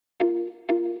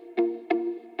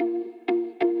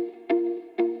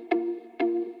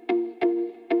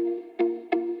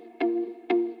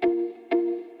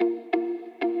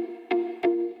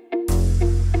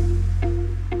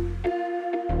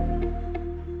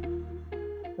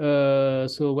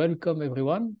So welcome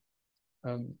everyone.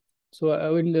 So I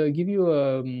will give you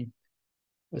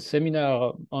a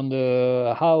seminar on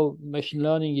how machine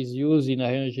learning is used in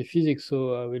high energy physics.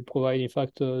 So I will provide, in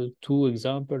fact, two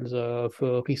examples of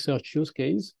research use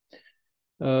case.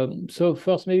 So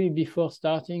first, maybe before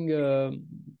starting,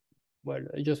 well,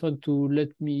 I just want to let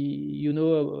you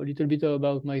know a little bit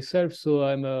about myself. So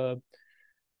I'm a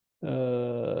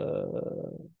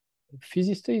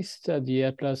physicist at the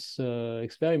Atlas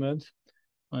experiment,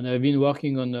 and I've been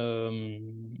working on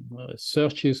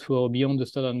searches for beyond the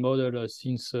standard model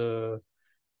since a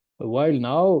while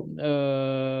now.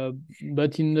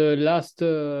 But in the last,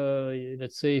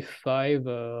 let's say, a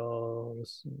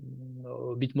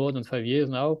bit more than 5 years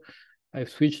now, I've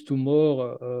switched to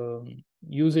more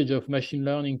usage of machine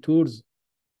learning tools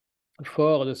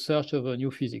for the search of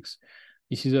new physics.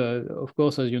 This is, of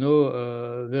course, as you know,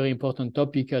 a very important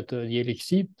topic at the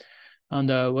LHC. And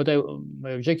my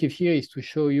objective here is to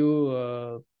show you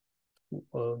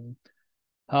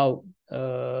how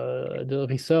the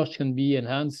research can be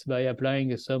enhanced by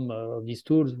applying some of these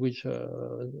tools, which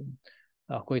are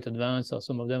quite advanced, or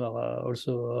some of them are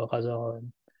also rather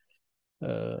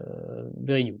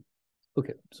very new.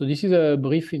 Okay, so this is a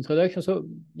brief introduction. So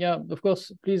yeah, of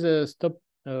course, please stop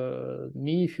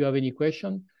me if you have any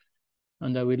question,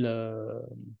 and I will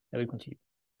continue.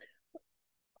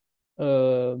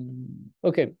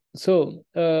 Okay, so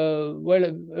well,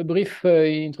 a brief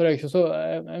introduction. So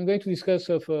I'm going to discuss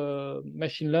of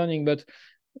machine learning, but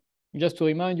just to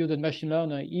remind you that machine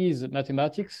learning is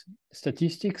mathematics,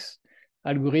 statistics,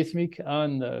 algorithmic,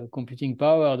 and computing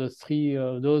power. The three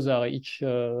those are each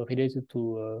related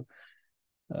to.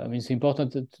 I mean, it's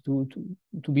important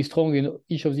to be strong in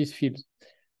each of these fields.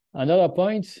 Another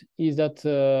point is that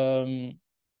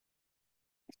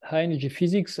high energy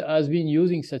physics has been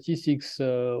using statistics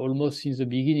almost since the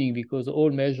beginning, because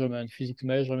all physics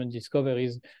measurement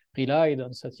discoveries relied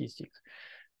on statistics.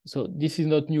 So this is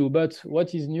not new, but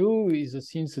what is new is that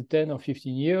since 10 or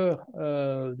 15 years,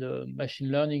 the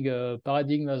machine learning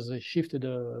paradigm has shifted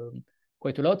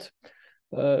quite a lot,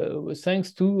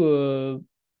 thanks to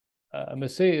I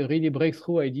must say, really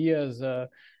breakthrough ideas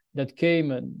that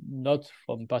came not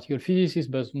from particle physicists,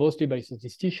 but mostly by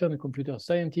statisticians, computer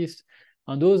scientists.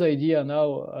 And those ideas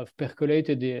now have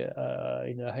percolated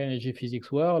in the high energy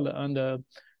physics world, and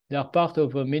they are part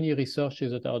of many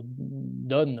researches that are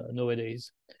done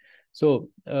nowadays. So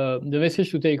the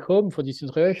message to take home for this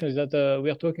introduction is that we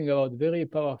are talking about very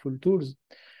powerful tools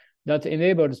that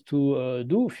enables to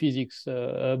do physics,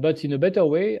 but in a better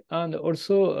way, and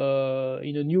also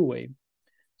in a new way.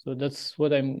 So that's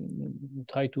what I'm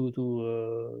trying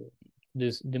to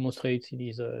demonstrate in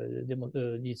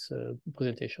this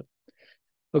presentation.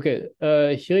 Okay,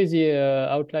 here is the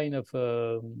outline of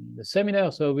the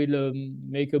seminar. So we'll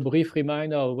make a brief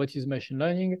reminder of what is machine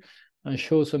learning and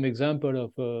show some example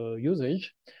of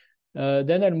usage.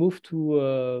 Then I'll move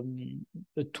to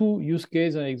two use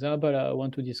case and example I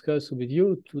want to discuss with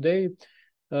you today.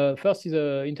 First is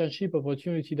an internship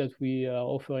opportunity that we are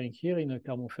offering here in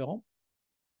Clermont-Ferrand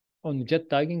on jet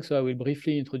tagging. So I will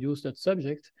briefly introduce that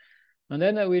subject. And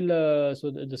then I will,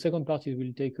 so the second part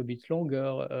will take a bit longer.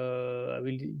 I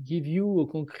will give you a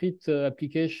concrete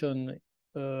application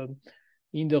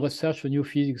in the research for new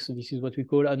physics. So this is what we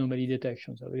call anomaly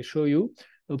detection. So I will show you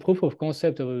a proof of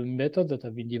concept of a method that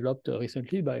have been developed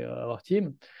recently by our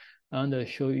team, and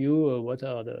show you what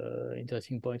are the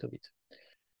interesting points of it.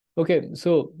 Okay,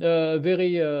 so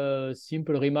very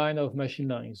simple reminder of machine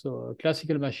learning. So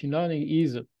classical machine learning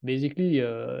is basically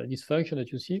this function that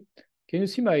you see. Can you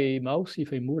see my mouse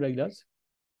if I move like that?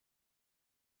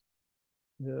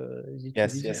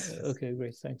 Yes, yes. Okay,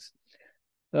 great, thanks.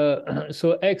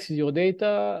 So X is your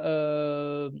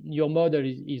data, your model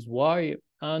is Y,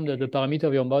 and the parameter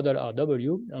of your model are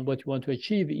W, and what you want to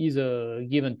achieve is a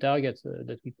given target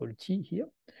that we call T here.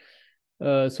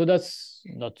 So that's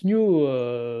not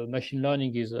new. Machine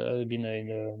learning is been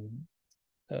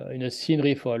in a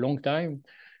scenery for a long time,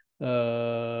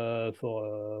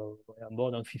 for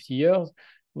more than 50 years.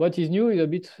 What is new is a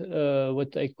bit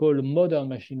what I call modern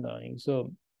machine learning.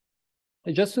 So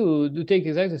just to take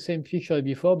exactly the same picture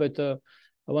before, but I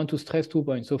want to stress 2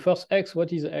 points. So first, X,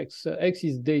 what is X? X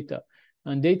is data,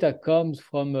 and data comes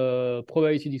from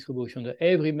probability distribution.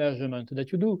 Every measurement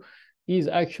that you do is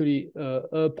actually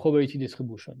a probability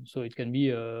distribution. So it can be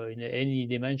in any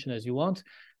dimension as you want.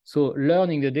 So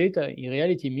learning the data in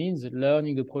reality means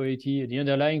learning the probability, the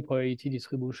underlying probability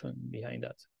distribution behind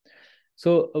that.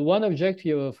 So one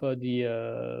objective of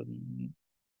the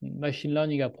machine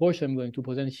learning approach I'm going to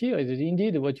present here is that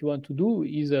indeed what you want to do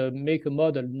is make a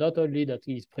model not only that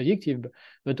is predictive,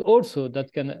 but also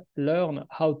that can learn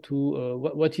how to,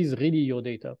 what is really your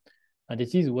data. And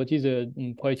this is what is the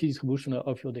probability distribution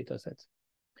of your data set.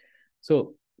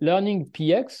 So learning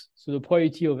PX, so the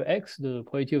probability of X, the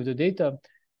probability of the data,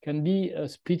 can be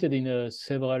split in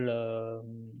several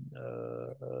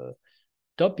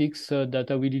topics that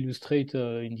I will illustrate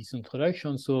in this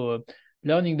introduction. So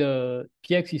learning the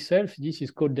PX itself, this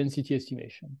is called density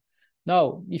estimation.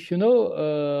 Now, if you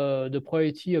know the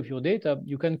probability of your data,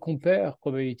 you can compare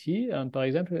probability. And for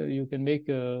example, you can make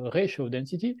a ratio of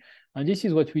density. And this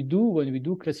is what we do when we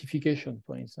do classification,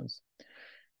 for instance.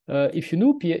 If you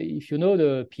know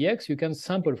the PX, you can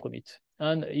sample from it.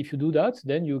 And if you do that,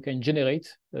 then you can generate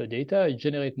data,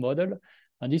 generate model.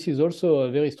 And this is also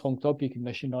a very strong topic in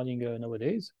machine learning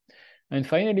nowadays. And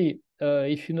finally,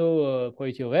 if you know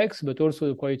probability of X, but also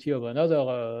the probability of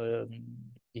another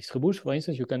distribution, for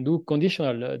instance, you can do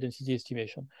conditional density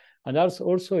estimation. And that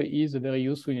also is very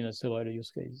useful in several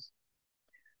use cases.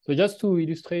 So just to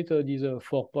illustrate these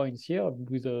 4 points here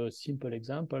with simple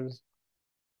examples.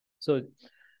 So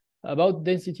about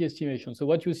density estimation. So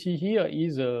what you see here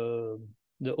is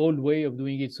the old way of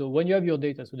doing it. So when you have your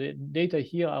data, so the data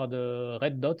here are the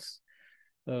red dots.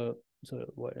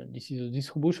 This is a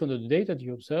distribution of the data that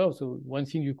you observe. So one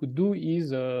thing you could do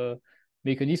is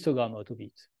make an histogram out of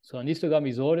it. So an histogram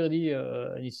is already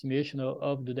an estimation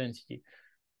of the density.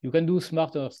 You can do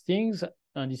smarter things,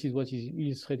 and this is what is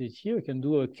illustrated here. You can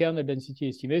do a kernel density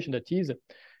estimation, that is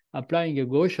applying a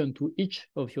Gaussian to each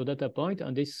of your data point,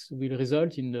 and this will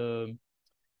result in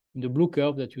the blue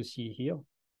curve that you see here,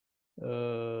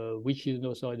 which is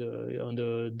on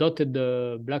the dotted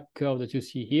black curve that you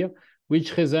see here,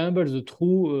 which resembles the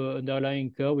true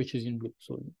underlying curve, which is in blue.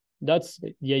 So that's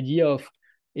the idea of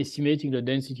estimating the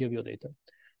density of your data.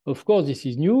 Of course, this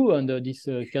is new, and this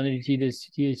kernel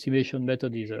density estimation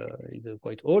method is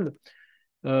quite old.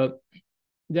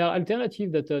 There are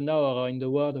alternatives that now are in the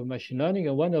world of machine learning,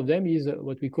 and one of them is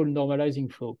what we call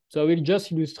normalizing flow. So I will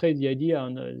just illustrate the idea,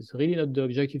 and it's really not the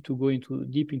objective to go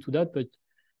deep into that, but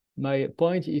my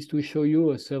point is to show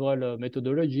you several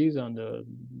methodologies and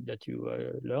that you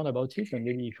learn about it, and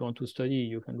maybe if you want to study,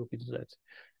 you can look into that.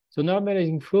 So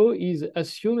normalizing flow is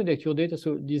assuming that your data,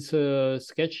 so this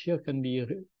sketch here can be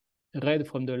read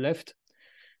from the left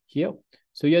here.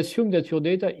 So you assume that your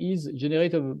data is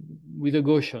generated with a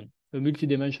Gaussian, a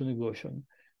multidimensional Gaussian.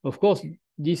 Of course,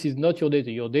 this is not your data.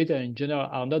 Your data in general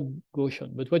are not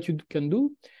Gaussian. But what you can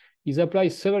do is apply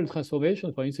several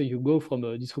transformations. For instance, you go from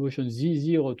a distribution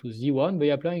Z0 to Z1 by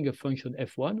applying a function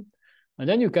F1. And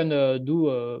then you can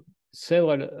do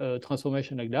several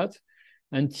transformations like that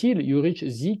until you reach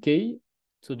ZK,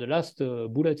 so the last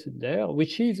bullet there,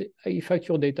 which is in fact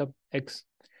your data X.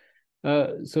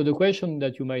 So the question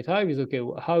that you might have is, okay,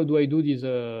 how do I do this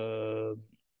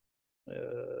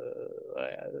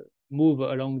move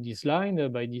along this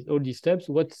line by all these steps?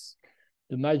 What's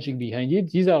the magic behind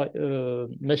it? These are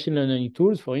machine learning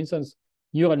tools, for instance,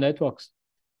 neural networks.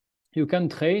 You can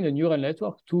train a neural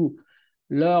network to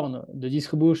learn the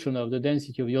distribution of the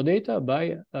density of your data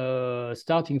by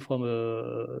starting from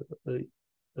a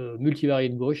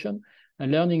multivariate Gaussian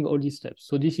and learning all these steps.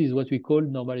 So this is what we call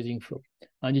normalizing flow.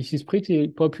 And this is pretty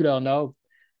popular now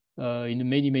in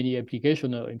many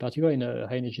applications, in particular in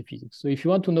high energy physics. So if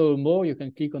you want to know more, you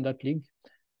can click on that link.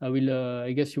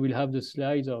 I guess you will have the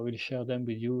slides, or I will share them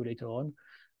with you later on.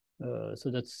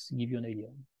 So that's give you an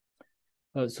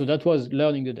idea. So that was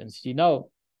learning the density. Now,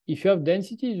 if you have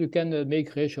densities, you can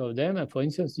make ratio of them. And for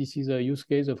instance, this is a use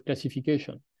case of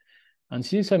classification. And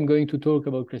since I'm going to talk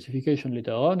about classification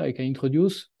later on, I can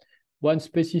introduce one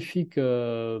specific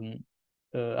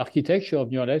architecture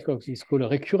of neural networks. It's called a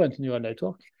recurrent neural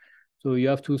network. So you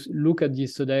have to look at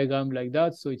this diagram like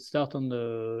that. So it starts on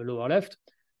the lower left.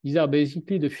 These are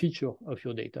basically the feature of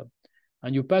your data.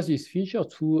 And you pass this feature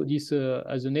to this,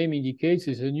 as the name indicates,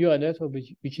 is a neural network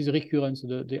which is recurrent.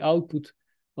 So the output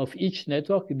of each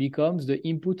network becomes the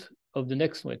input of the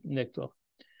next network.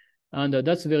 And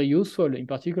that's very useful, in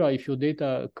particular, if your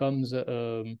data comes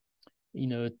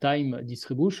in a time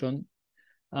distribution.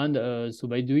 And so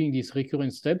by doing this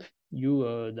recurrent step,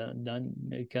 you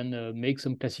then can make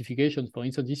some classifications. For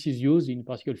instance, this is used in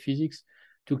particle physics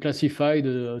to classify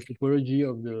the topology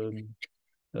of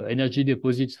the energy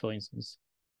deposits, for instance.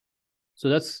 So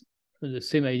that's the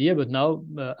same idea, but now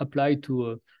applied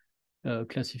to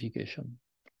classification.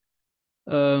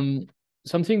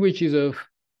 Something which is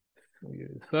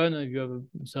fun, if you have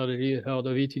certainly heard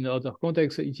of it in other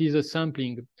contexts, it is a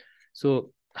sampling.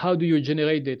 So how do you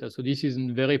generate data? So this is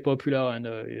very popular, and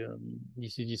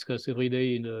this is discussed every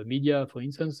day in the media, for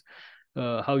instance,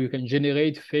 how you can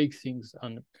generate fake things.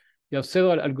 And you have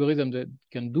several algorithms that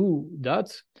can do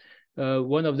that.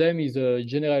 One of them is a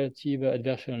generative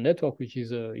adversarial network, which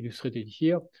is illustrated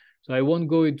here. So I won't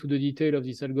go into the detail of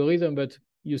this algorithm, but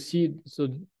you see, so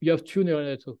you have two neural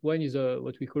networks. One is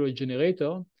what we call a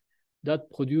generator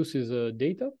that produces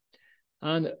data,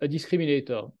 and a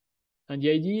discriminator. And the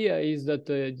idea is that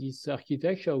this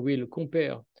architecture will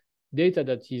compare data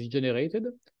that is generated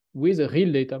with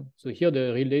real data. So here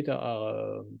the real data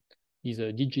are these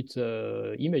digit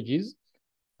images.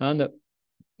 And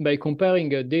by comparing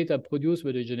data produced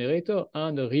by the generator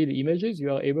and the real images,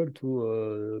 you are able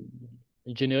to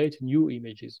generate new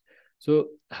images. So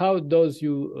how does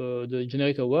the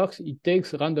generator works? It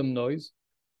takes random noise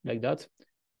like that.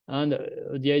 And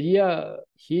the idea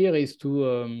here is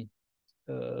to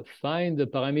find the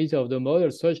parameter of the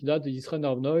model such that this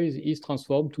random noise is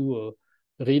transformed to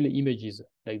real images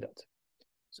like that.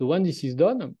 So when this is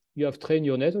done, you have trained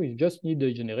your network, you just need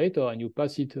the generator and you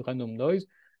pass it random noise,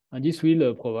 and this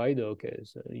will provide, okay,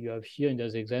 so you have here in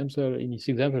this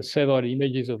example, several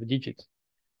images of digits.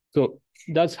 So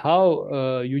that's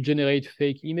how you generate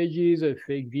fake images,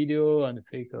 fake video, and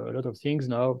fake a lot of things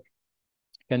now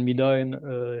can be done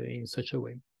in such a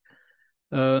way.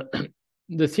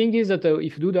 The thing is that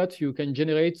if you do that, you can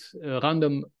generate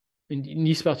random, in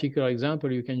this particular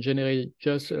example, you can generate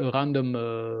just a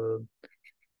random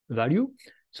value.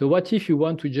 So what if you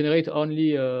want to generate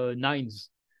only nines?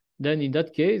 Then in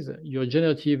that case, your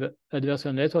generative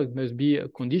adversarial network must be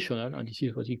conditional, and this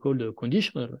is what we call the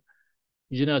conditional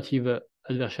generative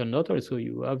adversarial network. So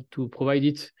you have to provide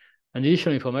it an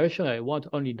additional information. I want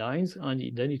only nines, and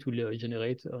then it will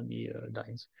generate only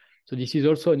nines. So this is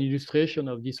also an illustration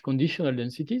of these conditional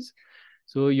densities.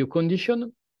 So you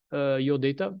condition your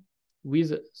data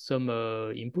with some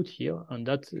input here, and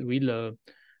that will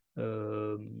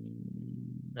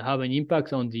have an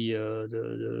impact on the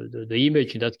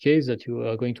image in that case that you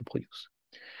are going to produce.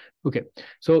 Okay,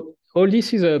 so all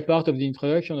this is a part of the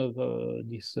introduction of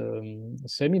this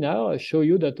seminar. I show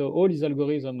you that all these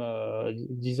algorithms,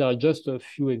 these are just a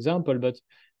few examples, but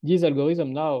these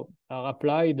algorithms now are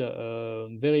applied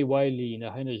very widely in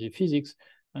high energy physics.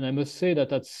 And I must say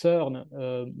that at CERN,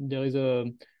 there is a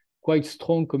quite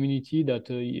strong community that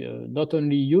not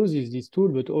only uses this tool,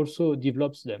 but also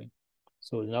develops them.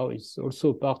 So now it's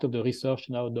also part of the research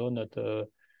now done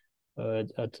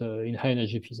in high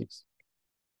energy physics.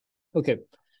 Okay,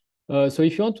 so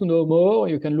if you want to know more,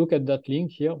 you can look at that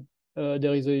link here.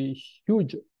 There is a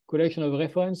huge collection of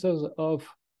references of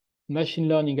machine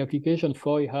learning application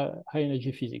for high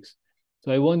energy physics.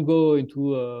 So I won't go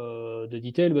into the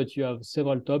detail, but you have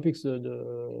several topics that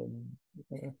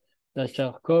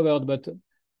are covered. But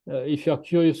if you are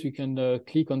curious, you can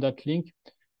click on that link.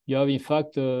 You have, in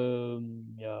fact,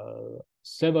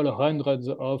 several hundreds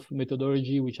of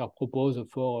methodology which are proposed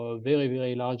for a very,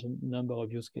 very large number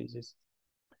of use cases.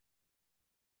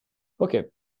 Okay.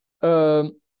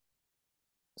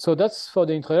 So that's for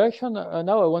the introduction.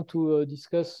 Now I want to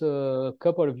discuss a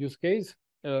couple of use cases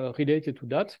related to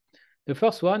that. The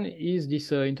first one is this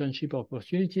internship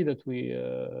opportunity that we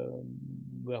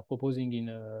are proposing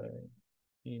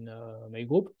in my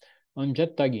group on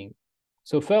jet tagging.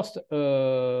 So first,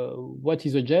 what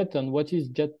is a jet and what is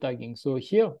jet tagging? So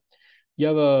here you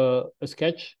have a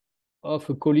sketch of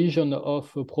a collision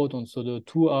of protons. So the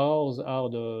two R's are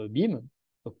the beam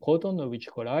of protons which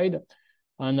collide.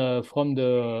 And from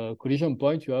the collision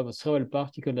point, you have several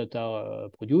particles that are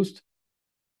produced.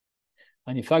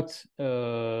 And in fact,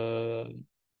 so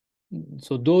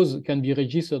those can be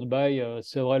registered by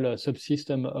several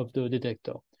subsystems of the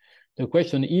detector. The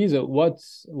question is, what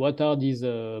are these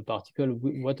particles?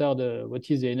 What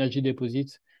is the energy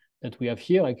deposit that we have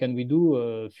here, and can we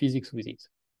do physics with it?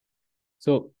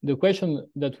 So the question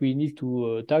that we need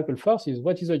to tackle first is,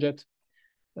 what is a jet?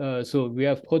 So we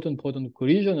have proton-proton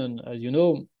collision, and as you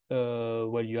know,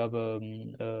 well, you have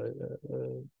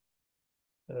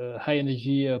high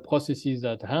energy processes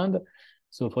at hand.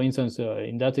 So for instance,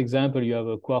 in that example, you have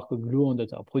a quark gluon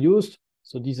that are produced.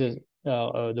 So these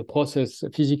are the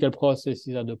physical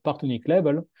processes at the partonic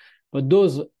level, but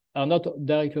those are not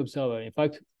directly observable. In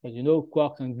fact, as you know,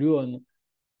 quark and gluon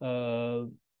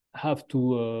have to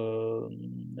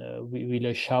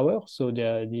will shower, so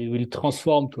they will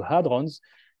transform to hadrons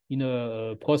in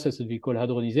a process that we call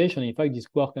hadronization. In fact, these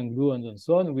quark and gluons and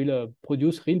so on will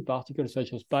produce real particles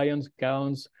such as pions,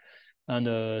 kaons, and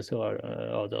several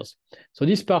others. So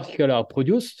these particles are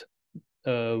produced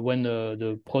when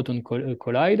the proton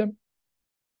collide.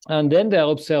 And then they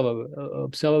are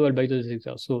observable by the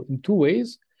detector. So in two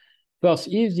ways. First,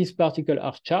 if these particles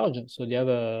are charged, so they have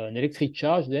an electric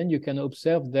charge, then you can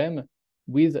observe them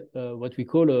with what we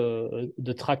call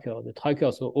the tracker. The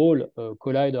tracker, so all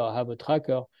colliders have a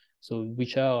tracker, so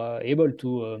which are able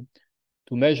to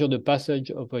measure the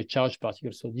passage of a charged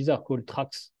particle. So these are called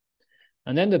tracks.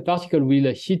 And then the particle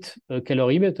will hit a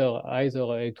calorimeter, either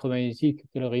electromagnetic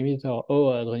calorimeter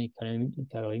or hadronic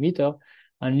calorimeter,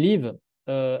 and leave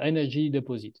energy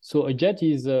deposit. So a jet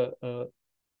is a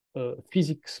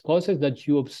physics process that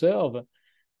you observe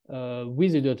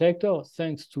with the detector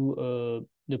thanks to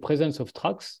the presence of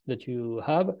tracks that you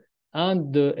have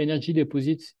and the energy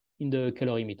deposit in the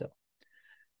calorimeter.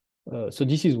 So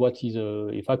this is what is,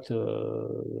 in fact,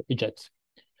 a jet.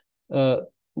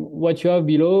 What you have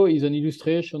below is an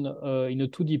illustration in a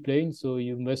 2D plane. So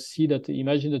you must see that,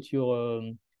 imagine that your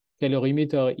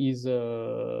calorimeter is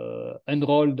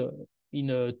unrolled in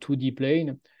a 2D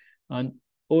plane, and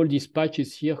all these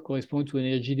patches here correspond to an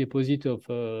energy deposit of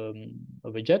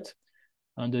a jet,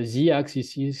 and the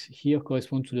z-axis is here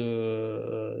correspond to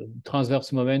the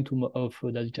transverse momentum of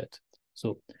that jet.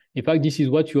 So in fact, this is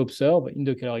what you observe in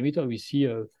the calorimeter. We see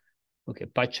okay,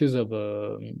 patches of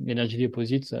energy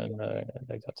deposits and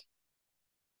like that.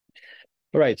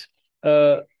 All right.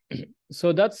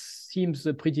 So that seems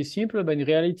pretty simple, but in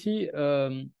reality,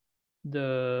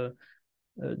 the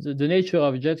nature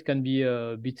of jet can be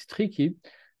a bit tricky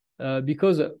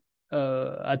because at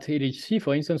LHC,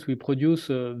 for instance, we produce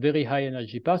a very high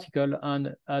energy particle,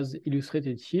 and as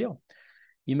illustrated here,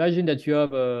 imagine that you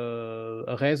have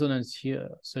a resonance here,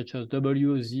 such as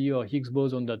W, Z, or Higgs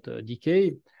boson that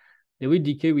decay. They will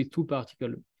decay with two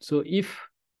particles. So if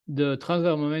the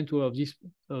transverse momentum of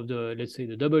the let's say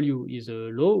the W is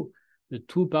low, the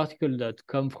two particles that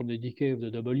come from the decay of the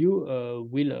W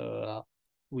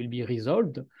will be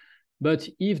resolved. But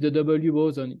if the W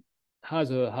boson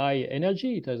has a high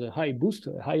energy, it has a high boost,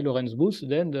 a high Lorentz boost,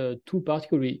 then the two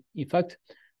particles will in fact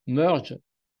merge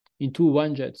into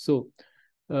one jet. So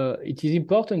it is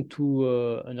important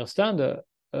to understand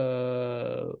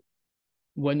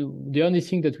when the only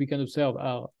thing that we can observe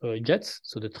are jets,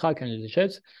 so the track and the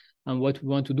jets, and what we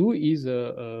want to do is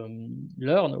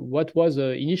learn what was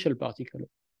the initial particle.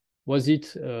 Was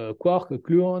it a quark, a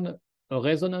gluon, a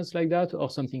resonance like that, or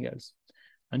something else?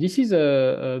 And this is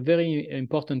a very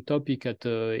important topic at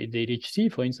the LHC.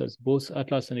 For instance, both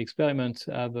Atlas and Experiment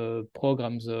have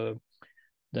programs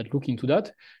that look into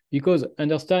that, because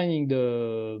understanding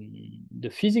the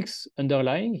physics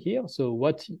underlying here, so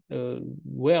what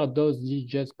where does these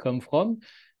jets come from,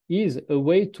 is a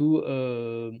way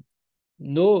to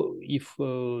know if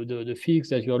the physics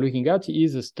that you are looking at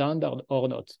is a standard or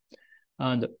not.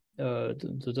 And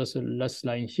that's the last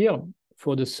line here.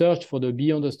 For the search for the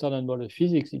beyond the standard model of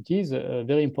physics, it is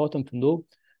very important to know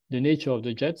the nature of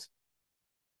the jets,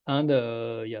 and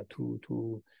yeah,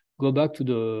 to go back to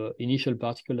the initial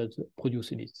particle that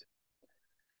produced it.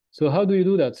 So how do you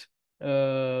do that?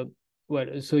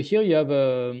 Well, so here you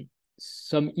have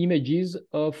some images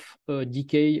of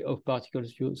decay of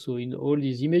particles. So in all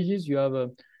these images, you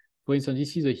have, for instance,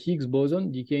 this is a Higgs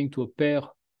boson decaying to a pair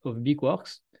of B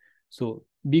quarks. So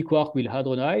B quark will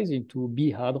hadronize into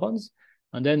B hadrons,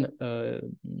 and then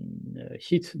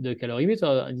hit the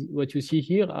calorimeter. And what you see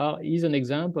here is an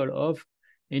example of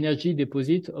energy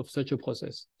deposit of such a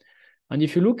process. And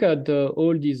if you look at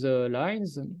all these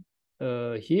lines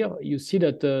here, you see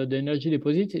that the energy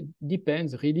deposit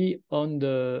depends really on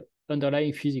the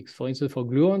underlying physics. For instance, for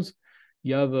gluons,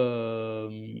 you have,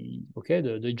 okay,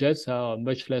 the jets are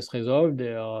much less resolved,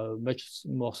 they are much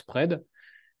more spread.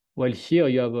 While here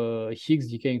you have Higgs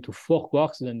decaying to 4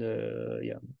 quarks, then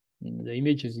the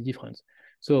image is different.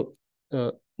 So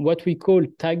what we call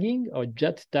tagging or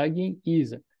jet tagging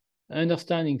is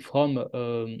understanding from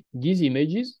these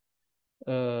images.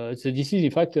 So this is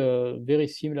in fact very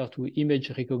similar to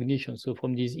image recognition. So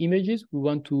from these images, we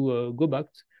want to go back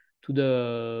to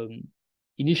the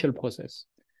initial process.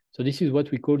 So this is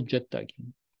what we call jet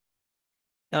tagging.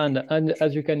 And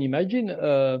as you can imagine,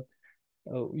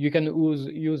 you can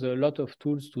use a lot of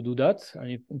tools to do that.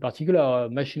 And in particular,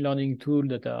 machine learning tools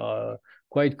that are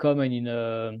quite common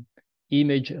in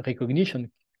image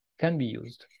recognition can be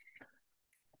used.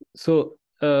 So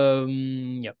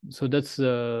yeah, so that's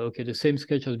okay, the same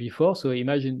sketch as before. So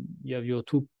imagine you have your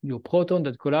proton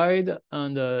that collide,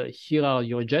 and here are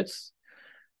your jets.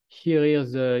 Here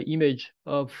is the image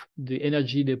of the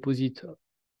energy deposit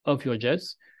of your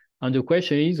jets, and the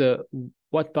question is,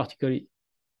 what particle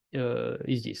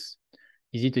is this?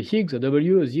 Is it a Higgs, a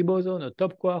W, a Z boson, a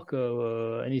top quark,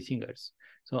 anything else?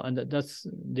 So, and that's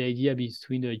the idea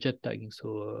between the jet tagging.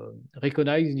 So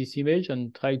recognize this image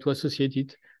and try to associate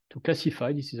it to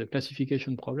classify. This is a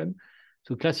classification problem.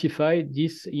 To classify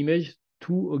this image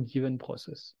to a given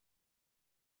process.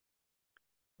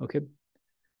 Okay.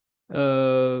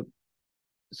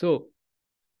 So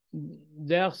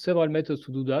there are several methods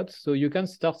to do that. So you can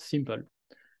start simple.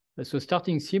 So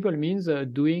starting simple means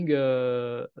doing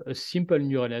a simple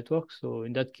neural network. So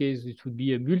in that case, it would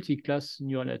be a multi-class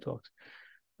neural network.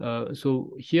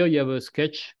 So here you have a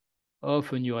sketch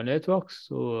of a neural network.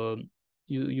 So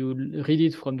you read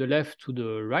it from the left to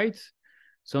the right.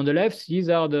 So on the left, these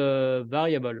are the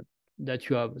variables that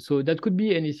you have. So that could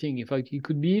be anything. In fact, it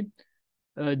could be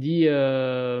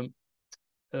really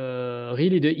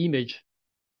the image.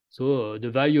 So the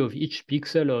value of each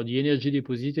pixel or the energy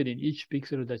deposited in each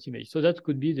pixel of that image. So that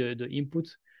could be the input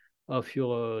of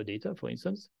your data, for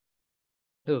instance.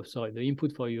 Oh, sorry, the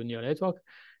input for your neural network.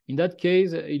 In that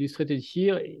case, illustrated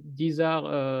here, these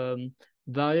are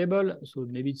variables. So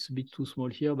maybe it's a bit too small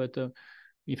here, but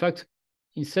in fact,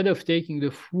 instead of taking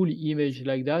the full image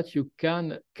like that, you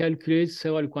can calculate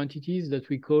several quantities that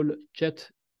we call jet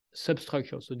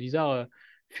substructures. So these are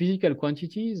physical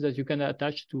quantities that you can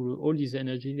attach to all these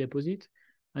energy deposits.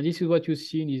 And this is what you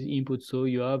see in these inputs. So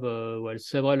you have well,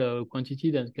 several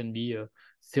quantities that can be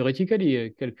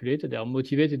theoretically calculated. They are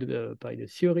motivated by the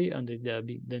theory, and they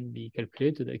then be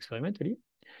calculated experimentally.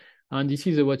 And this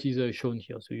is what is shown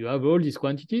here. So you have all these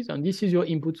quantities, and this is your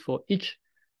input for each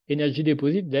energy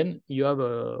deposit. Then you have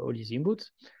all these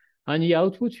inputs. And the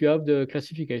output, you have the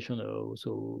classification.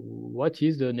 So what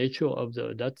is the nature of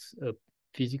that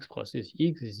physics process,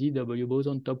 X, Z, W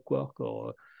boson, top quark,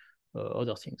 or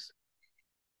other things.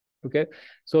 Okay,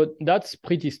 so that's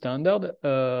pretty standard.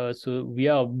 So we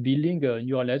are building a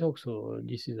neural network. So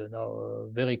this is now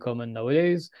very common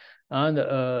nowadays. And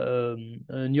a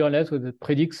neural network that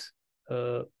predicts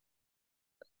the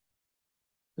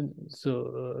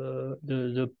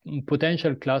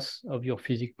potential class of your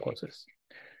physics process.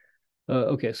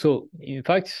 Okay, so in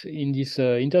fact, in this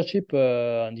internship,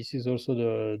 and this is also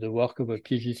the work of a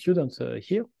PhD student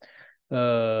here,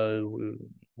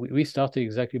 we started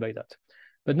exactly by that.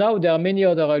 But now there are many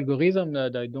other algorithms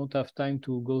that I don't have time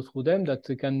to go through them that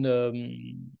can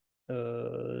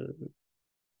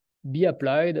be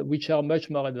applied, which are much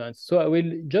more advanced. So I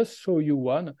will just show you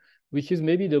one, which is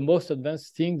maybe the most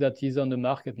advanced thing that is on the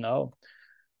market now.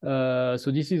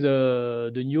 So this is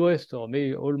the newest, or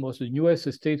maybe almost the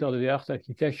newest state-of-the-art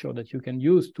architecture that you can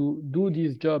use to do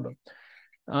this job.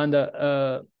 And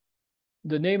the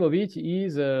name of it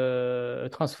is a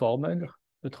transformer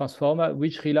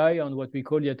which rely on what we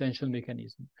call the attention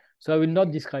mechanism. So I will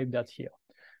not describe that here.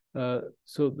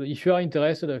 So if you are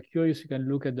interested or curious, you can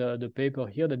look at the paper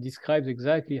here that describes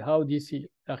exactly how this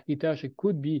architecture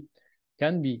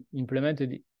can be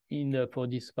implemented for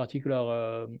this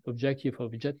particular objective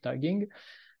of jet tagging.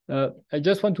 I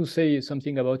just want to say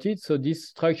something about it. So this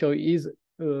structure is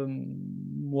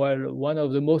well, one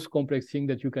of the most complex things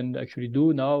that you can actually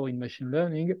do now in machine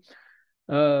learning.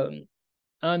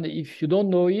 And if you don't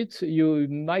know it, you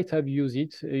might have used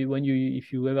it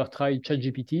if you ever tried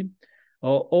ChatGPT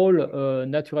or all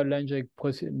natural language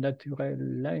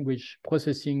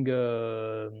processing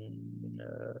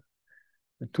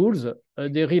tools.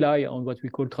 They rely on what we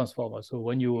call transformers. So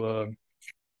when you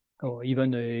or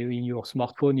even in your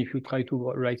smartphone, if you try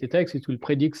to write a text, it will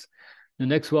predict the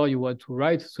next word you want to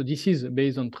write. So this is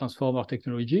based on transformer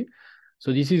technology.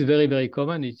 So this is very, very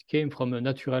common. It came from a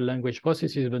natural language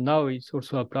processes, but now it's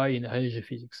also applied in energy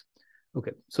physics.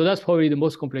 Okay, so that's probably the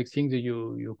most complex thing that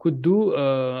you could do.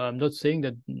 I'm not saying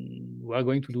that we are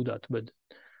going to do that, but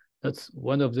that's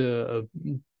one of the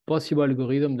possible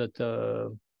algorithm that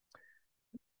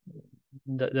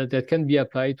can be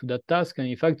applied to that task. And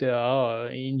in fact, there are,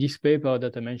 in this paper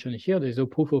that I mentioned here, there's a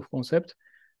proof of concept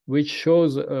which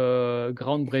shows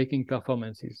groundbreaking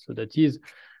performances. So that is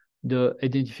the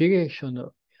identification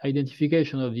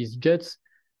of these jets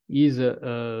is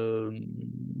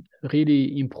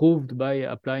really improved by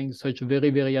applying such very,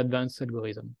 very advanced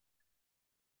algorithm.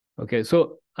 Okay,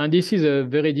 so, and this is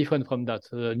very different from that.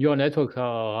 Neural networks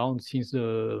are around since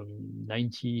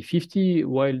 1950,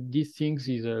 while these things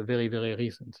is very, very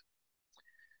recent.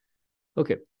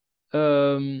 Okay,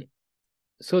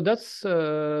 so that's,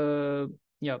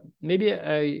 yeah, maybe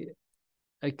I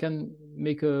can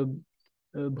make a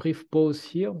brief pause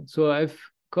here. So I've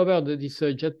covered this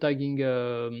jet tagging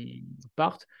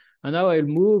part, and now I'll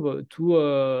move to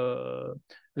a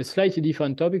slightly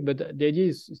different topic, but the idea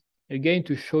is again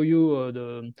to show you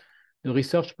the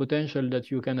research potential that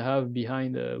you can have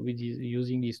behind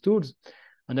using these tools.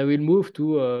 And I will move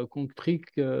to a concrete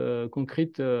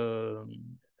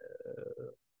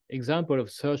example of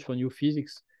search for new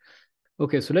physics.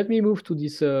 Okay, so let me move to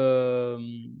this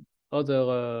other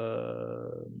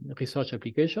research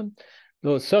application.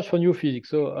 So search for new physics.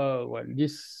 So, well,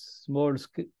 this small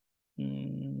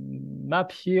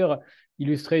map here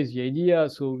illustrates the idea.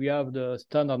 So we have the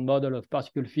standard model of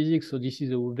particle physics. So this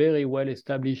is a very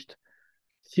well-established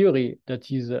theory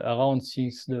that is around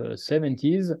since the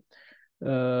 70s.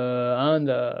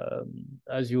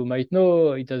 As you might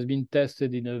know, it has been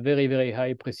tested in a very, very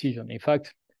high precision. In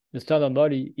fact, the standard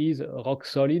model is rock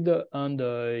solid, and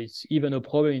it's even a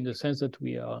problem in the sense that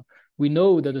we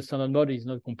know that the standard model is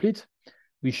not complete.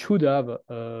 We should have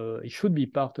it should be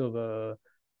part of a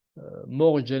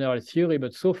more general theory,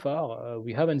 but so far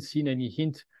we haven't seen any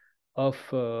hint of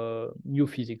new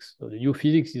physics. So the new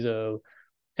physics is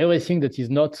everything that is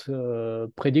not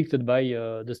predicted by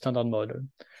the standard model.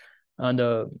 And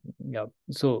yeah,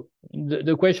 so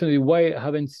the question is, why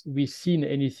haven't we seen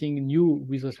anything new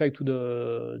with respect to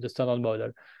the standard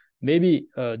model? Maybe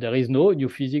there is no new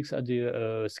physics at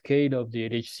the scale of the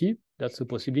LHC. That's a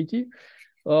possibility.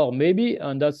 Or maybe,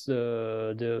 and that's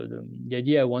the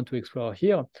idea I want to explore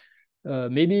here,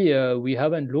 maybe we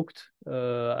haven't looked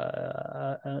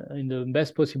in the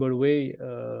best possible way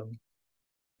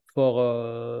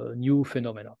for new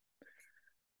phenomena.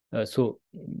 So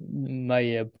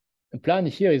my plan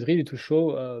here is really to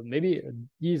show maybe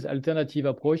these alternative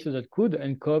approaches that could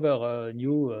uncover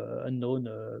new unknown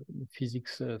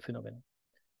physics phenomena.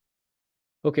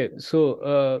 Okay,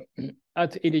 so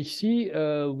at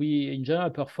LHC, we in general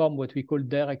perform what we call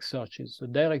direct searches. So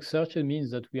direct searches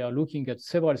means that we are looking at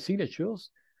several signatures.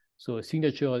 So a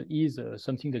signature is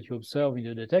something that you observe in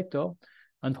the detector.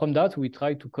 And from that, we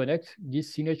try to connect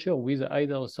this signature with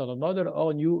either a standard model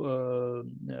or new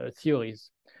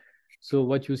theories. So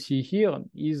what you see here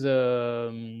is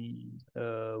well,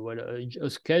 a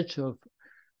sketch of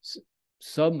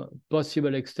some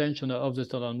possible extension of the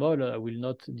standard model. I will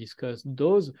not discuss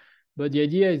those, but the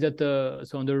idea is that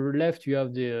so on the left you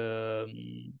have the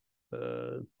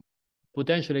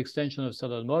potential extension of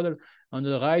standard model. On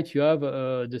the right you have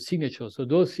the signature. So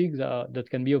those things that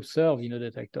can be observed in a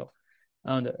detector.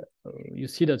 And you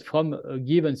see that from a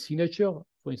given signature,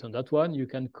 for instance, that one, you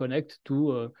can connect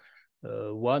to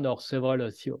one or several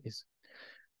theories.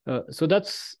 So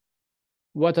that's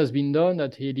what has been done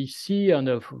at LHC and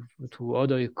to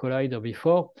other collider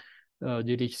before the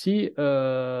LHC.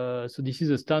 So this is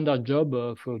a standard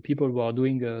job for people who are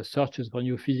doing searches for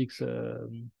new physics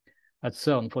at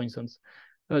CERN, for instance.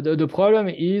 The problem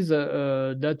is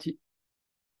that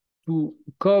to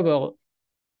cover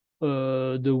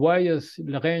the widest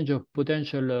range of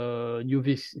potential new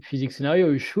physics scenario,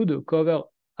 you should cover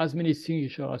as many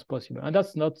signatures as possible. And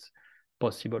that's not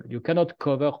possible. You cannot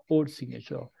cover all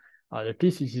signatures. At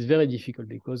least it is very difficult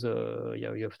because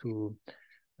yeah, you have to,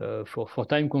 for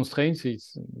time constraints,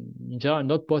 it's in general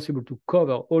not possible to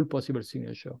cover all possible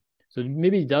signatures. So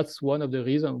maybe that's one of the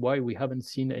reasons why we haven't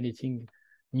seen anything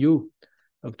new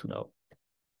up to now.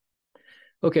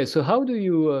 Okay, so how do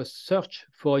you search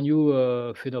for a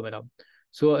new phenomena?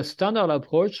 So a standard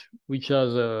approach, which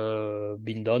has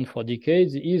been done for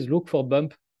decades, is look for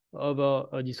bump over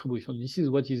a distribution. This is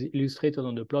what is illustrated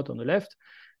on the plot on the left.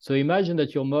 So imagine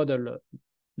that your model,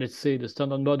 let's say the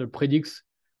standard model predicts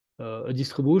a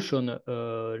distribution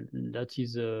that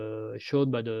is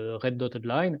shown by the red dotted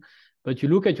line, but you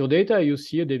look at your data, you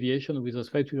see a deviation with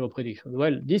respect to your prediction.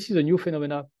 Well, this is a new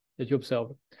phenomena that you observe.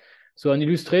 So an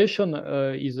illustration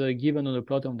is given on the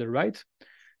plot on the right.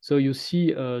 So you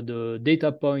see the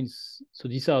data points. So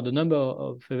these are the number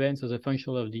of events as a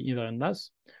function of the invariant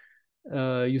mass.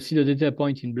 You see the data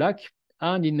point in black,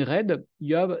 and in red,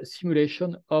 you have a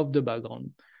simulation of the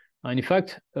background. And in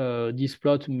fact, this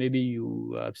plot, maybe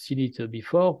you have seen it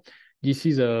before. This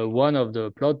is one of the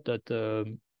plots that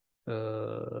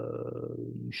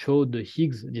showed the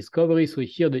Higgs discovery. So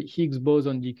here the Higgs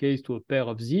boson decays to a pair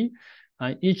of Z,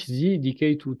 and each Z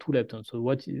decays to 2 leptons. So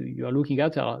what you are looking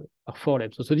at are 4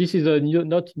 leptons. So this is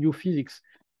not new physics,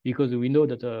 because we know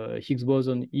that Higgs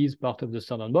boson is part of the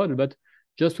standard model, but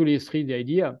just to illustrate the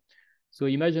idea. So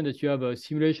imagine that you have a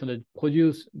simulation that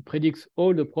predicts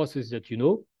all the processes that you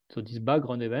know, so these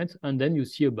background events, and then you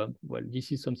see a bump. Well,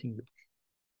 this is something new.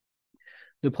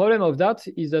 The problem of that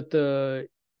is that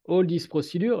all this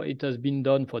procedure, it has been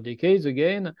done for decades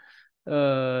again.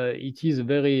 It is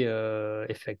very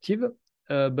effective,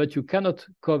 but you cannot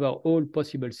cover all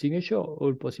possible signature,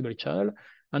 all possible channel.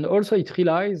 And also it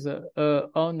relies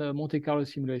on Monte Carlo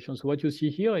simulation. So what you see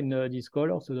here in these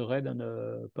colors, so the red and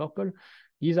the purple,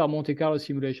 these are Monte Carlo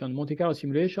simulation. Monte Carlo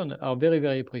simulation are very,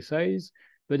 very precise,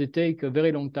 but they take a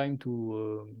very long time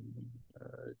to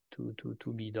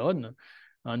be done,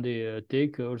 and they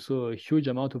take also a huge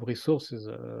amount of resources,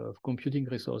 of computing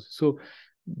resources. So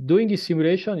doing this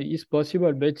simulation is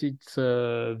possible, but it's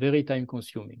very time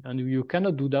consuming, and you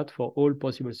cannot do that for all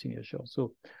possible signatures.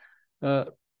 So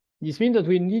this means that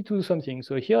we need to do something.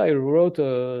 So here I wrote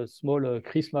a small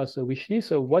Christmas wish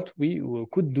list of what we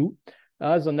could do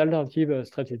as an alternative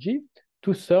strategy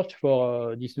to search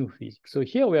for this new physics. So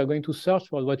here we are going to search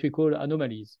for what we call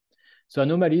anomalies. So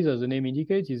anomalies, as the name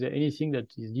indicates, is anything that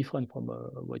is different from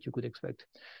what you could expect.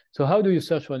 So how do you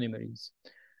search for anomalies?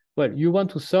 Well, you want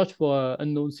to search for an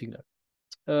unknown signal.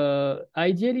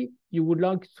 Ideally, you would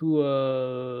like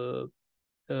to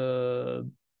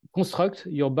construct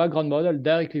your background model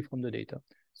directly from the data.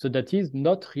 So that is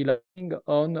not relying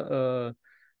on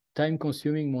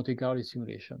time-consuming Monte Carlo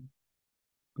simulation.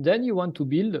 Then you want to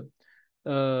build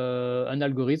an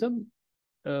algorithm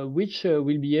which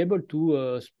will be able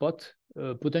to spot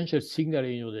potential signal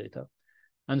in your data.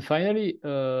 And finally,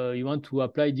 you want to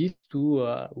apply this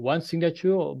to one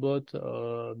signature, but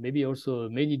maybe also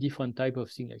many different types of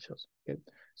signatures. Okay?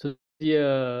 So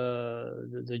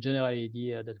the general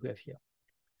idea that we have here.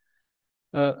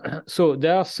 So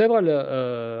there are several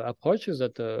approaches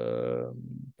that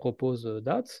propose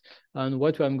that, and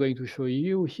what I'm going to show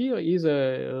you here is,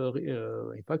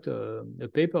 in fact, a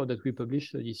paper that we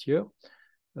published this year.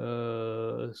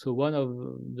 So one of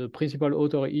the principal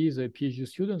author is a PhD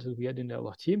student that we had in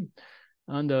our team,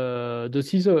 and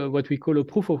this is what we call a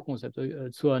proof of concept.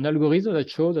 So an algorithm that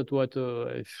shows that what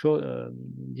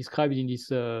described in this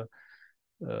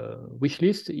wish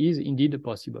list is indeed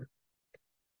possible.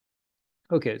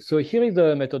 Okay, so here is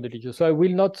the methodology. So I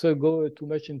will not go too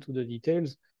much into the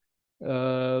details,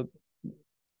 but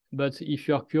if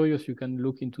you are curious, you can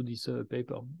look into this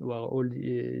paper where all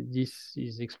this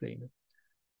is explained.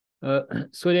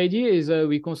 So the idea is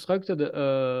we constructed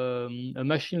a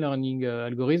machine learning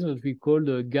algorithm that we call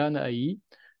the GAN AI.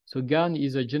 So GAN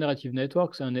is a generative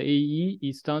networks, and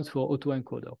AI stands for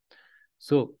autoencoder.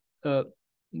 So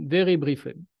very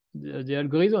briefly, the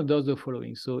algorithm does the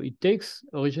following. So it takes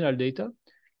original data,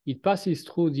 it passes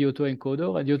through the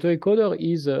autoencoder, and the autoencoder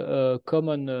is a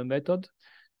common method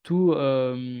to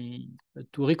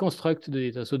reconstruct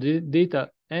the data. So the data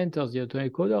enters the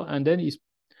autoencoder, and then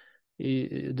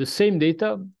the same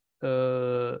data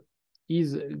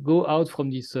go out from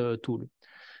this tool.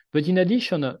 But in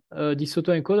addition, this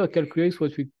autoencoder calculates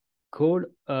what we call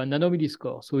an anomaly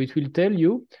score. So it will tell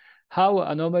you how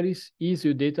anomalous is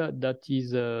the data that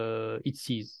is it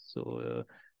sees.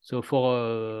 So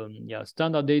for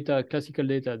standard data, classical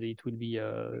data, it will be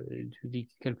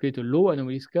calculate a low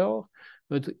anomaly score.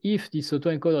 But if this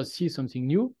autoencoder sees something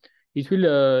new, it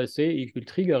will it will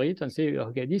trigger it and say,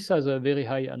 okay, this has a very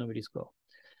high anomaly score.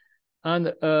 And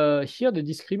here the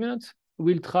discriminant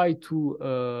will try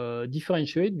to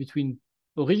differentiate between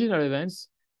original events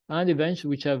and events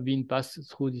which have been passed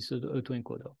through this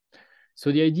autoencoder.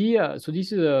 So the idea, so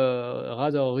this is a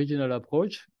rather original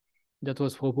approach that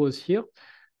was proposed here.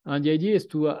 And the idea is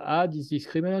to add this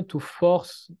discriminant to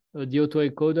force the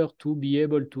autoencoder to be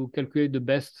able to calculate the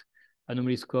best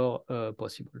anomaly score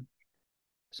possible.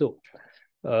 So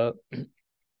so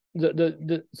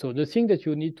the thing that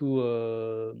you need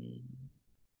to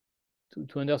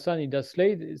understand in that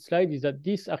slide is that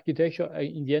this architecture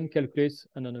in the end calculates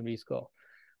an anomaly score.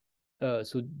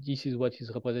 So this is what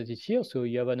is represented here. So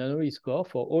you have an anomaly score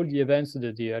for all the events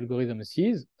that the algorithm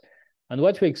sees. And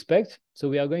what we expect, so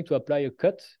we are going to apply a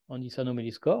cut on this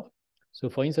anomaly score. So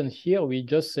for instance, here we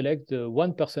just select the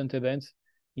 1% events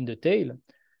in the tail.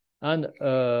 And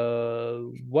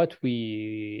what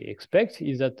we expect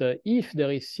is that if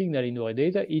there is signal in our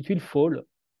data, it will fall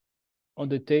on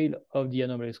the tail of the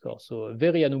anomaly score. So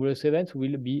very anomalous events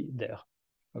will be there.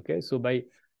 Okay, so by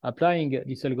applying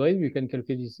this algorithm, you can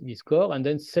calculate this score and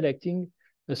then selecting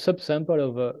a subsample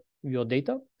of your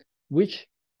data, which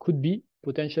could be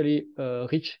potentially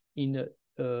rich in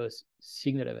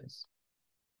signal events.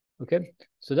 Okay,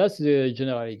 so that's the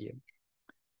general idea.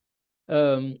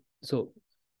 So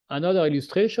another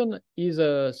illustration is,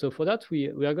 so for that, we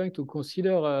are going to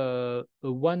consider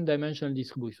a one-dimensional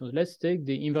distribution. Let's take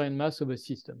the invariant mass of a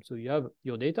system. So you have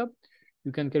your data,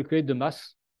 you can calculate the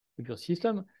mass of your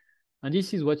system, and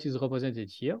this is what is represented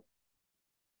here.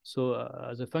 So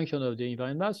as a function of the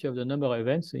invariant mass, you have the number of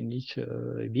events in each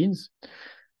bins.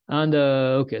 And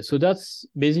okay, so that's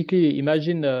basically,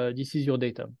 imagine this is your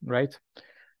data, right?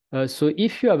 So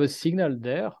if you have a signal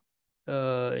there,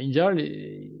 in general,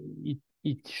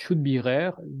 it should be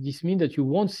rare. This means that you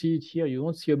won't see it here, you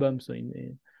won't see a bump. So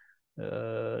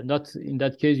not in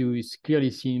that case, you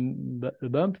clearly see a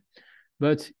bump.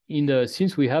 But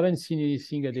since we haven't seen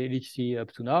anything at the LHC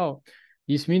up to now,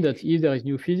 this means that if there is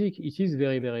new physics, it is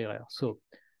very, very rare. So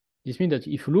this means that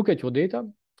if you look at your data,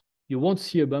 you won't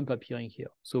see a bump appearing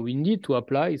here. So we need to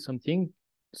apply something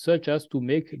such as to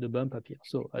make the bump appear.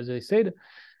 So as I said,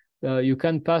 you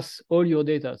can pass all your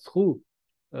data through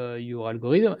your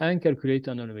algorithm and calculate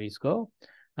an anomaly score.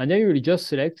 And then you will just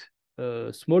select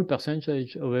a small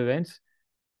percentage of events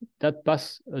that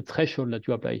pass a threshold that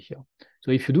you apply here.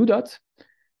 So if you do that,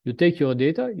 you take your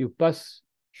data, you pass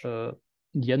the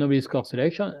anomaly score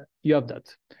selection, you have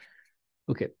that.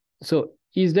 Okay, so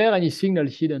is there any signal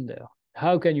hidden there?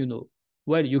 How can you know?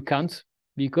 Well, you can't,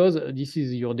 because this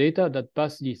is your data that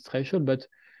pass this threshold, but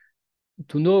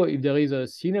to know if there is a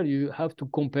signal, you have to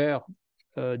compare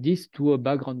this to a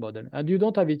background model, and you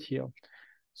don't have it here.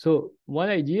 So one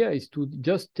idea is to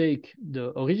just take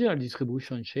the original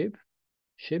distribution shape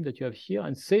that you have here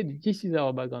and say this is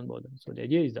our background model. So the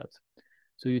idea is that.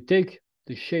 So you take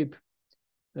the shape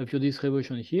of your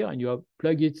distribution here and you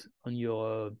plug it on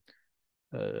your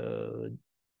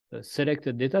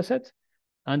selected data set,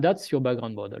 and that's your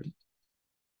background model.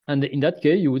 And in that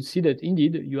case, you would see that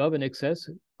indeed you have an excess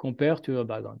compared to your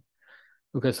background.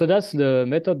 Okay, so that's the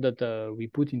method that we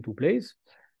put into place.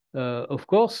 Of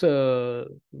course,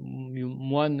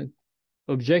 one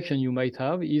objection you might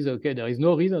have is, okay, there is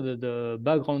no reason that the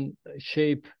background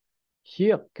shape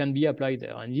here can be applied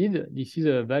there. Indeed, this is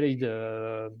a valid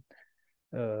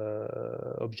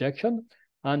objection.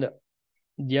 And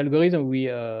the algorithm we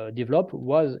developed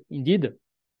was indeed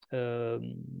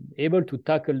able to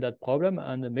tackle that problem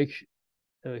and make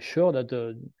sure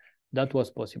that that was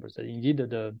possible. So indeed,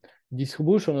 the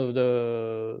distribution of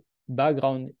the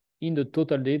background in the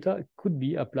total data could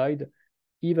be applied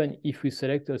even if we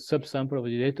select a subsample of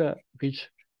the data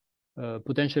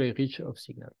potentially rich of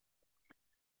signal.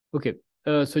 Okay,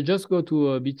 so just go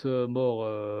to a bit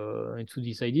more into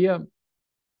this idea.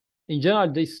 In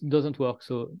general, this doesn't work.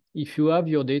 So if you have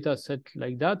your data set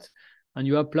like that and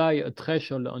you apply a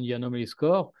threshold on the anomaly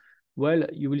score, well,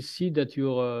 you will see that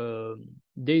your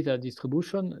data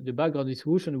distribution, the background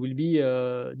distribution, will be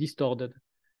distorted.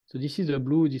 So this is the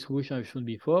blue distribution I've shown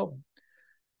before.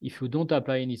 If you don't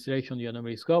apply any selection on the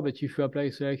anomaly score, but if you apply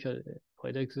selection, for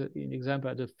example,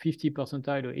 at the 50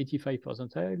 percentile or 85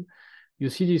 percentile, you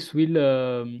see this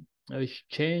will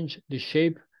change the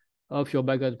shape of your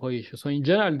background projection. So in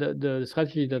general, the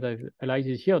strategy that I've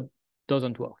highlighted here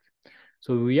doesn't work.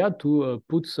 So we had to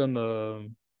put some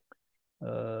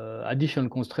additional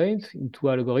constraints into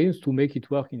algorithms to make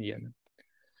it work in the end.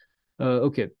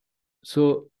 Okay,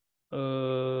 so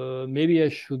maybe I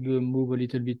should move a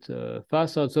little bit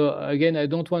faster. So again, I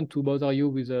don't want to bother you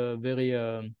with a very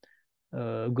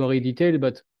gory detail,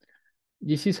 but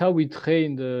this is how we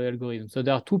train the algorithm. So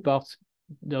there are two parts.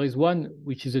 There is one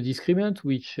which is a discriminant,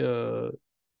 which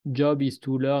job is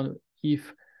to learn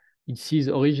if it sees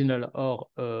original or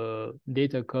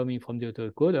data coming from the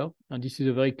autoencoder. And this is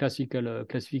a very classical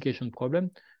classification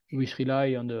problem, which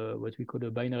rely on what we call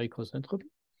the binary cross entropy.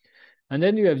 And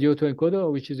then you have the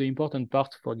autoencoder, which is the important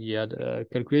part for the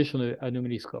calculation of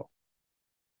anomaly score.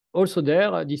 Also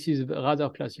there, this is rather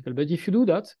classical. But if you do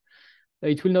that,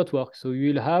 it will not work. So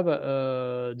you will have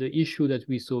the issue that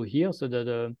we saw here, so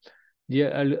that the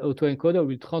autoencoder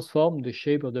will transform the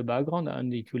shape of the background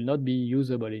and it will not be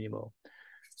usable anymore.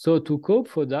 So to cope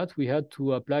for that, we had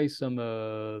to apply some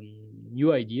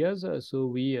new ideas. So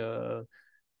we,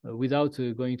 without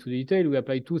going into detail, we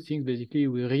applied two things. Basically,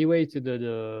 we reweighted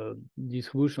the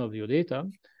distribution of your data,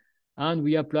 and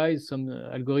we applied some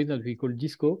algorithm that we call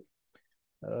DISCO,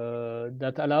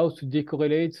 that allows to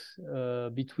decorrelate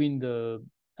between the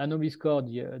anomaly score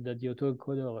that the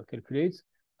autoencoder calculates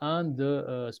and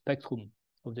the spectrum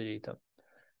of the data.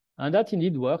 And that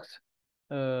indeed works.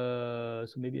 So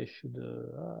maybe I should,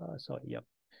 sorry, yeah.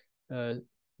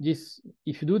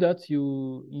 If you do that,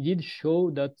 you indeed show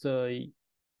that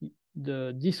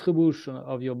the distribution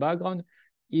of your background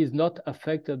is not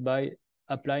affected by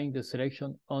applying the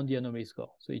selection on the anomaly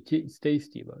score. So it stays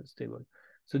stable.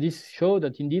 So this shows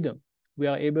that indeed we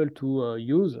are able to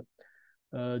use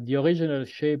the original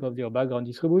shape of your background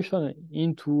distribution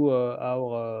into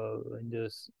the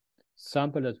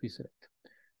sample that we select.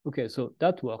 Okay, so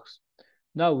that works.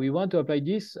 Now we want to apply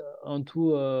this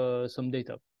onto some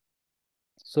data.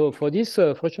 So for this,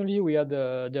 fortunately, we had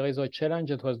there is a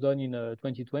challenge that was done in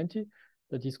 2020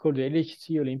 that is called the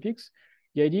LHC Olympics.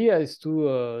 The idea is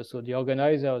to, so the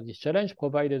organizer of this challenge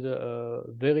provided a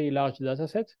very large data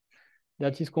set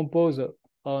that is composed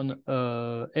on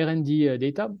R&D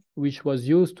data, which was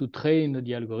used to train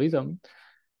the algorithm.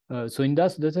 So in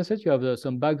that dataset, you have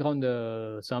some background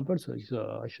samples, so it's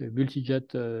actually multi-jet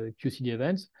QCD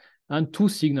events, and 2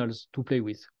 signals to play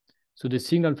with. So the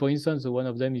signal, for instance, one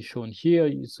of them is shown here.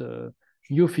 It's a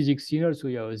new physics signal. So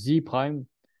you have a Z prime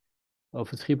of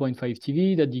 3.5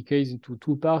 TeV that decays into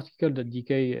 2 particles that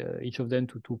decay each of them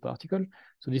to 2 particles.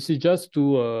 So this is just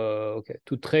to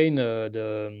train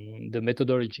the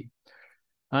methodology.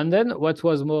 And then what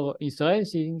was more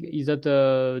interesting is that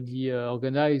the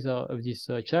organizer of this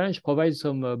challenge provides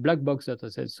some black box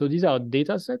data sets. So these are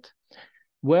data sets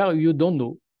where you don't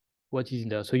know what is in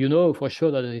there. So you know for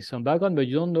sure that there is some background, but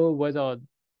you don't know whether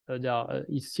there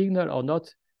is signal or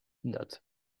not in that.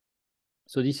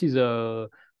 So this is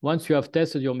once you have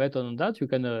tested your method on that, you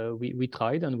can we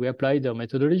tried and we applied the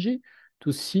methodology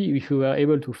to see if we were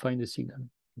able to find the signal.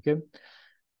 Okay.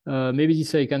 Maybe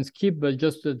this I can skip, but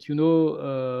just that you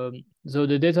know, so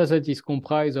the dataset is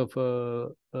comprised of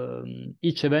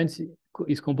each event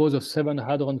is composed of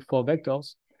 704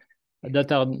 vectors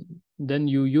that are then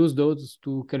you use those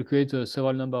to calculate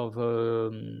several number of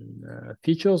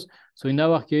features. So in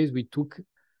our case, we took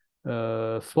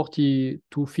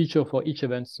 42 features for each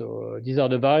event. So these are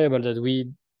the variables that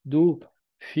we do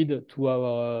feed to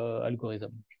our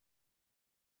algorithm.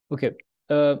 Okay.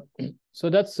 So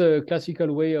that's a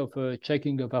classical way of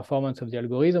checking the performance of the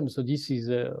algorithm. So this is,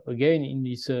 again, in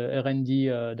this R&D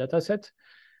dataset.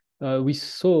 We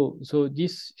saw, so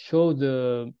this showed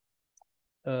the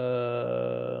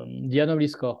anomaly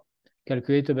score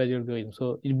calculated by the algorithm.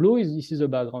 So in blue, this is the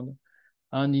background.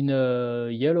 And in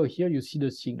yellow here, you see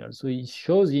the signal. So it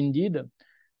shows indeed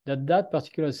that that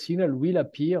particular signal will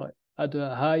appear at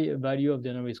a high value of the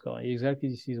anomaly score. Exactly,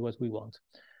 this is what we want.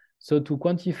 So to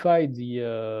quantify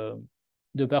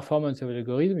the performance of the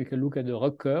algorithm, you can look at the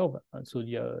RUC curve. And so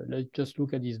let's just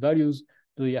look at these values.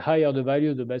 The higher the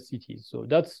value, the best it is. So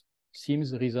that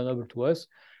seems reasonable to us.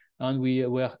 And we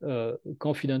were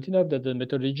confident enough that the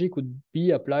methodology could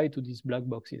be applied to these black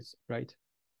boxes, right?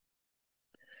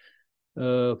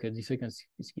 Okay, this I can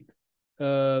skip.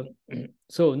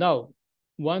 So now,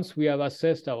 once we have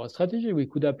assessed our strategy, we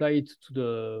could apply it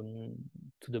to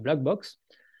the black box.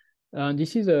 And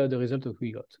this is the result that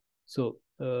we got. So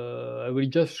I will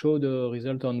just show the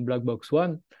result on black box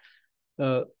 1.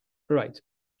 Right.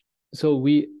 So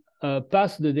we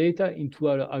pass the data into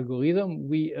our algorithm.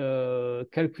 We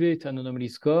calculate an anomaly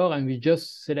score, and we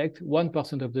just select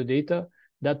 1% of the data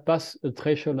that pass a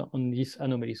threshold on this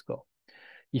anomaly score.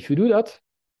 If you do that,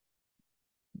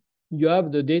 you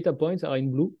have the data points are in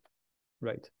blue,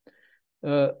 right?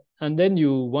 And then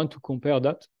you want to compare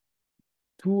that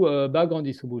to background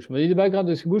distribution. But in the background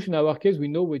distribution, in our case, we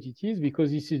know what it is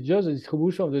because this is just the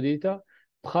distribution of the data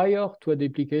prior to a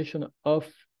duplication of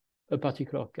a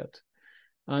particular cut.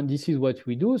 And this is what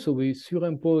we do. So we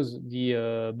superimpose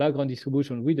the background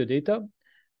distribution with the data,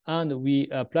 and we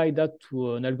apply that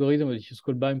to an algorithm which is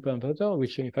called bump hunter,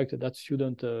 which in fact that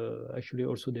student actually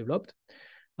also developed.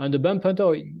 And the bump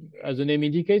hunter, as the name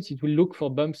indicates, it will look for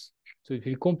bumps. So it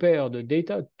will compare the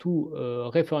data to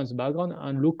a reference background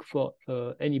and look for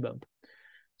any bump.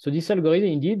 So this algorithm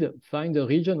indeed finds a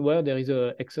region where there is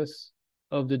an excess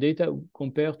of the data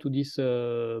compared to this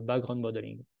background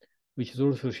modeling, which is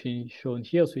also shown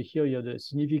here. So here you have the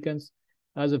significance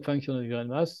as a function of grand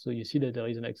mass. So you see that there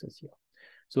is an excess here.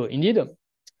 So indeed,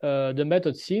 the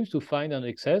method seems to find an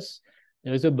excess.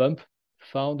 There is a bump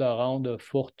found around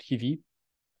 4 TeV.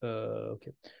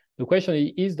 Okay. The question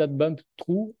is that bump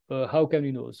true? How can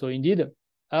we know? So indeed,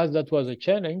 as that was a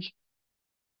challenge,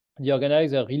 the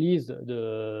organizer released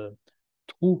the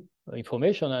true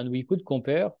information, and we could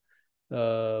compare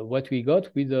what we got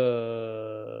with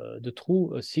the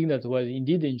true signal that was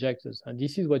indeed injected. And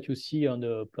this is what you see on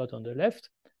the plot on the left,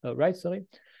 right, sorry.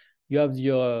 You have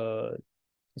your,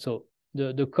 so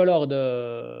the colored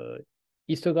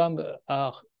histogram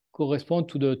correspond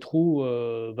to the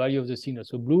true value of the signal.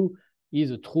 So blue is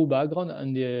a true background,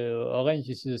 and the orange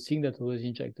is the signal that was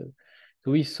injected.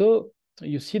 So we saw,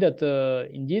 you see that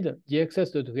indeed the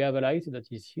excess that we have highlighted that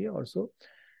is here also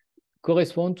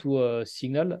correspond to a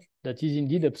signal that is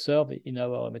indeed observed in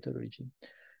our methodology.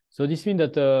 So this means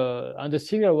that, and the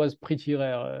signal was pretty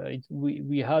rare.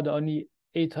 We had only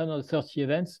 830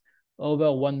 events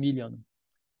over 1 million.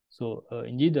 So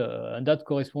indeed, and that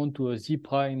corresponds to a Z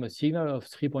prime signal of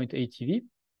 3.8 TeV.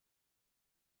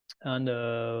 And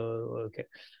okay,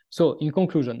 so in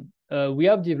conclusion, we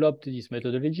have developed this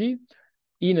methodology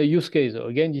in a use case.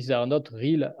 Again, these are not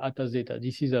real ATAS data.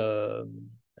 This is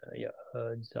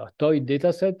these are toy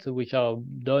data sets which are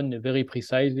done very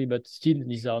precisely, but still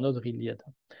these are not real data.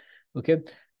 Okay,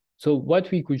 so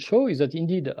what we could show is that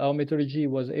indeed our methodology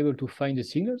was able to find the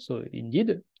signal. So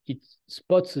indeed, it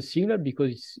spots a signal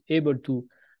because it's able to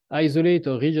isolate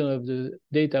a region of the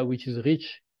data which is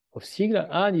rich of signal,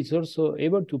 and it's also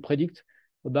able to predict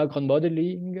the background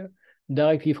modeling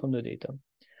directly from the data.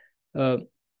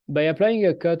 By applying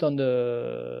a cut on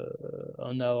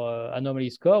our anomaly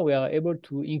score, we are able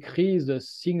to increase the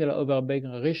signal over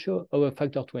background ratio over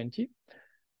factor 20.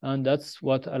 And that's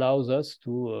what allows us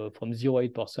to, from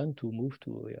 0.8% to move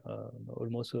to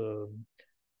almost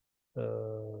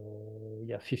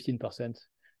 15%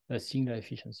 signal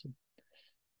efficiency.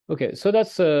 Okay, so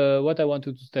that's what I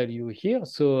wanted to tell you here.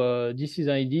 So this is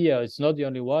an idea. It's not the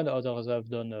only one. Others have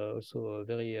done also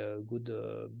very good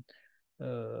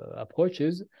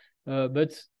approaches.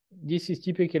 But this is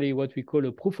typically what we call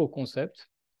a proof of concept.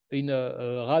 In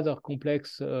a rather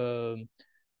complex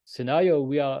scenario,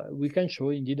 we can show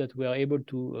indeed that we are able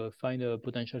to find a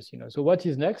potential signal. So what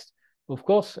is next? Of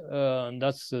course,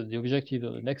 that's the objective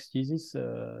of the next thesis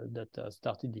that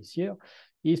started this year,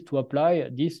 is to apply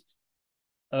this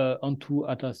onto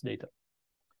Atlas data.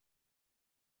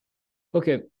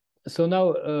 Okay, so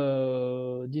now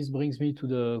this brings me to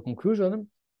the conclusion.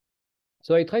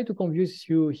 So I try to convince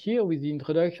you here with the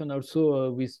introduction,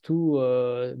 also with two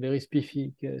very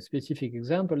specific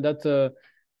examples, that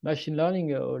machine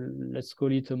learning, or let's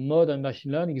call it a modern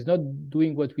machine learning, is not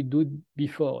doing what we did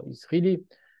before. It's really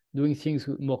doing things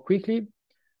more quickly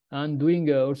and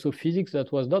doing also physics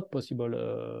that was not possible,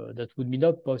 that would be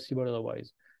not possible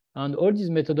otherwise. And all this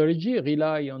methodology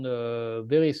rely on a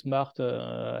very smart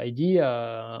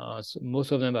idea.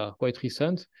 Most of them are quite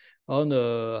recent, on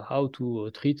how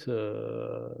to treat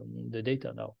the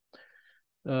data now.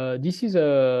 This is,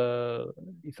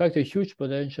 in fact, a huge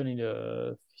potential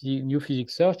in new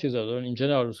physics searches, or in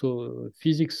general, so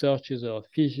physics searches or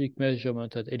physics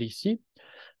measurement at LHC.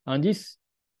 And this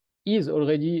is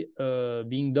already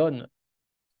being done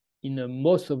in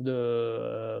most of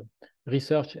the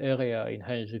research area in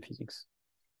high energy physics.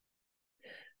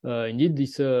 Indeed,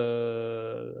 this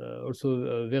also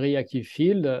a very active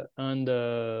field. And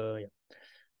yeah.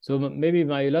 So maybe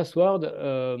my last word,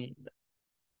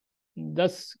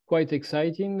 that's quite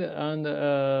exciting. And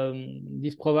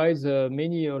this provides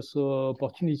many also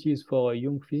opportunities for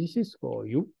young physicists, for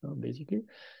you, basically.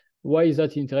 Why is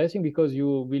that interesting? Because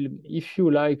you will, if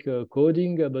you like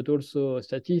coding, but also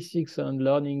statistics and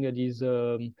learning these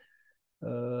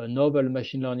novel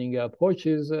machine learning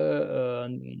approaches,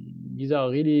 these are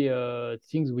really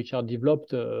things which are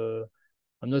developed.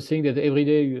 I'm not saying that every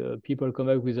day people come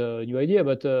up with a new idea,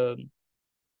 but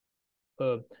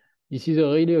this is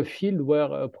really a field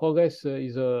where progress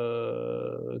is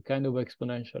kind of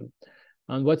exponential.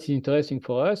 And what's interesting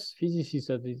for us physicists,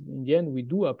 that in the end, we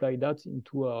do apply that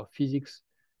into our physics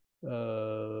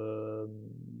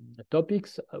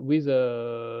topics with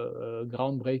a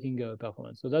groundbreaking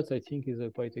performance. So that, I think, is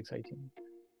quite exciting.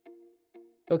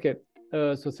 Okay,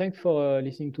 so thanks for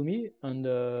listening to me. And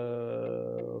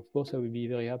of course, I will be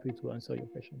very happy to answer your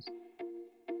questions.